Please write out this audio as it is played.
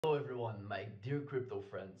Hello everyone, my dear crypto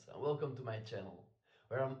friends, and welcome to my channel,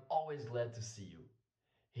 where I'm always glad to see you.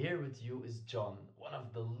 Here with you is John, one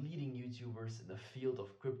of the leading YouTubers in the field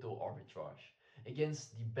of crypto arbitrage.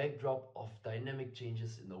 Against the backdrop of dynamic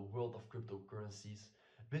changes in the world of cryptocurrencies,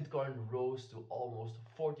 Bitcoin rose to almost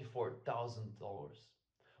 $44,000.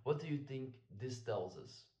 What do you think this tells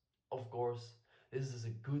us? Of course, this is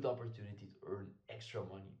a good opportunity to earn extra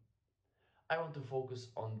money. I want to focus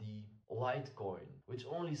on the Litecoin, which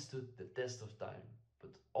only stood the test of time, but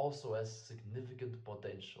also has significant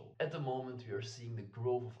potential. At the moment, we are seeing the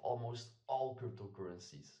growth of almost all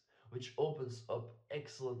cryptocurrencies, which opens up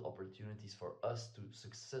excellent opportunities for us to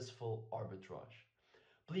successful arbitrage.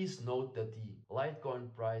 Please note that the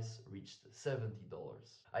Litecoin price reached $70.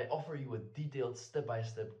 I offer you a detailed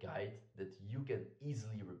step-by-step guide that you can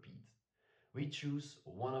easily repeat. We choose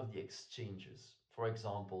one of the exchanges, for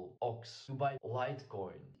example OX, to buy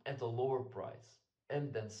Litecoin at a lower price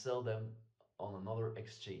and then sell them on another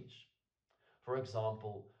exchange. For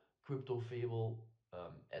example, Crypto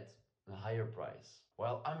at a higher price.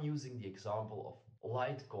 While I'm using the example of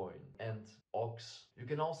Litecoin and OX, you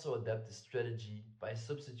can also adapt the strategy by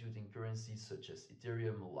substituting currencies such as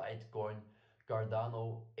Ethereum, Litecoin,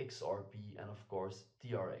 Cardano, XRP, and of course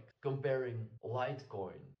TRX. Comparing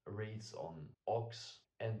Litecoin rates on OX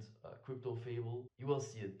and Crypto you will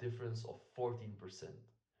see a difference of 14%,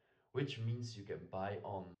 which means you can buy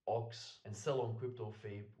on OX and sell on Crypto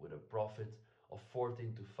with a profit of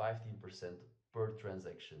 14 to 15% per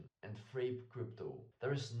transaction. And Frape Crypto,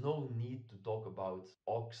 there is no need to talk about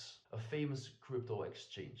OX, a famous crypto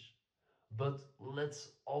exchange. But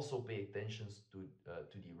let's also pay attention to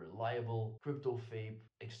the reliable Crypto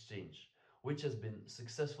exchange, which has been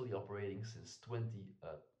successfully operating since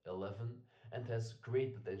 2011 and has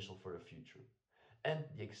great potential for the future. And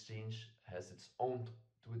the exchange has its own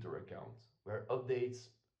Twitter account where updates,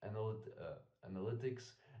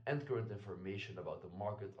 analytics, and current information about the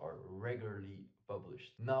market are regularly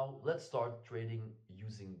published. Now let's start trading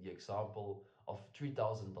using the example of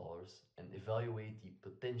 $3,000 and evaluate the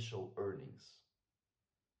potential earnings.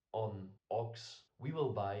 On OX, we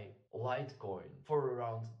will buy Litecoin for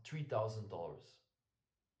around $3,000.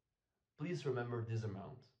 Please remember this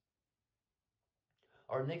amount.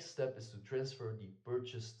 Our next step is to transfer the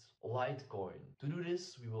purchased Litecoin. To do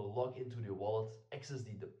this, we will log into the wallet, access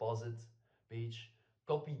the deposit page,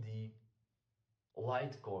 copy the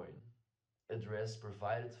Litecoin address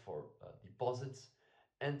provided for deposits,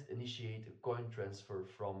 and initiate a coin transfer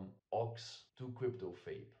from OX to Crypto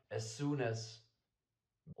As soon as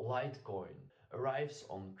Litecoin arrives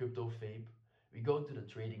on Crypto we go to the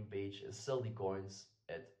trading page and sell the coins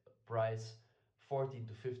at a price 14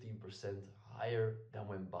 to 15% higher than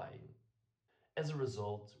when buying. As a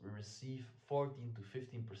result, we receive 14 to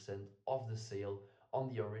 15% of the sale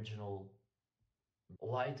on the original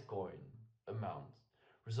Litecoin amount,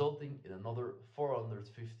 resulting in another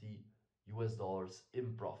 $450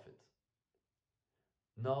 in profit.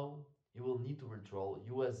 Now you will need to withdraw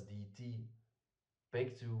USDT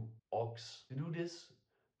back to OX. To do this,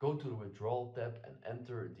 go to the withdrawal tab and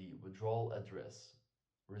enter the withdrawal address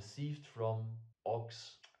received from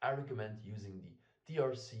OX. I recommend using the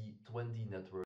TRC20 network